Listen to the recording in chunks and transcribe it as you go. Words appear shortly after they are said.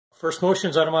First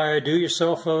motions out of my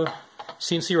do-yourself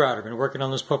CNC router. Been working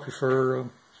on this puppy for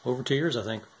over 2 years, I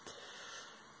think.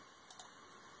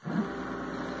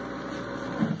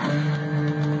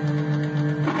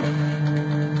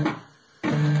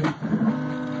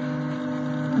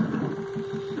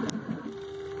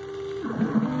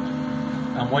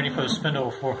 I'm waiting for the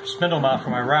spindle mount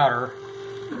for my router.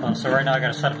 So right now I got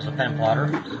to set up as a pen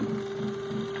plotter.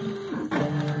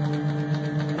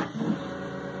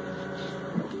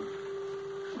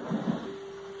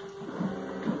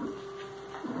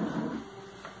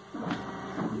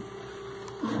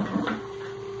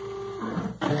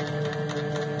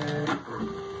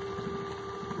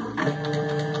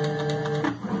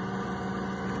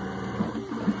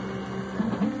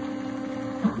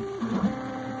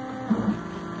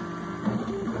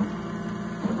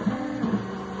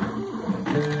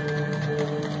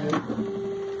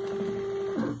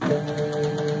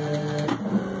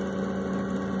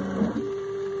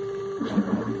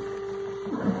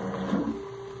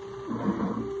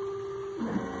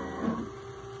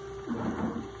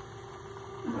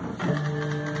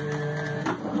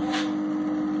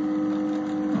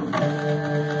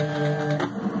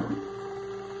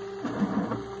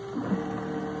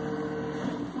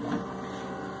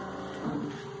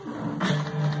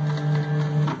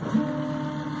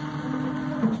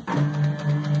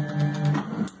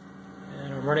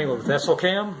 Running with vessel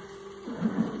cam.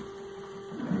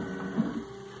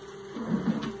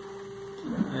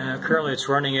 Currently it's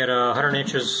running at 100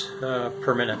 inches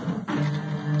per minute.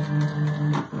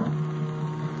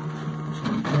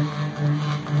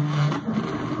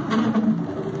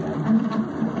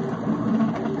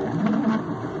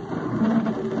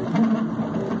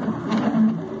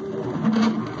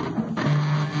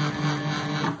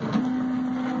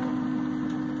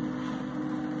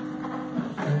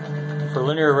 For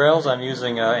linear rails, I'm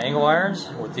using angle irons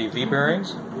with the V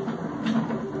bearings.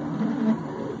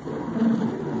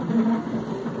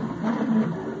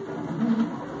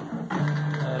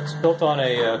 It's built on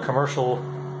a commercial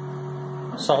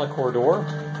solid core door,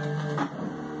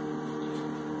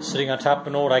 sitting on top of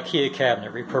an old IKEA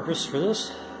cabinet, repurposed for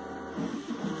this.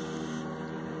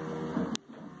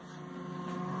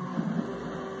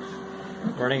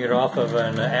 Running it off of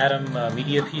an Atom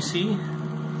Media PC.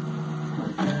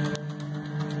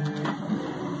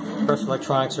 Press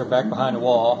electronics are back behind the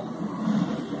wall.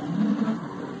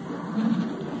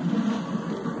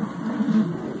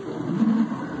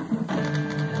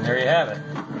 And there you have it.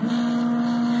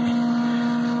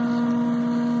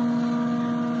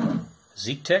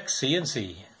 ZTech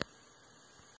CNC.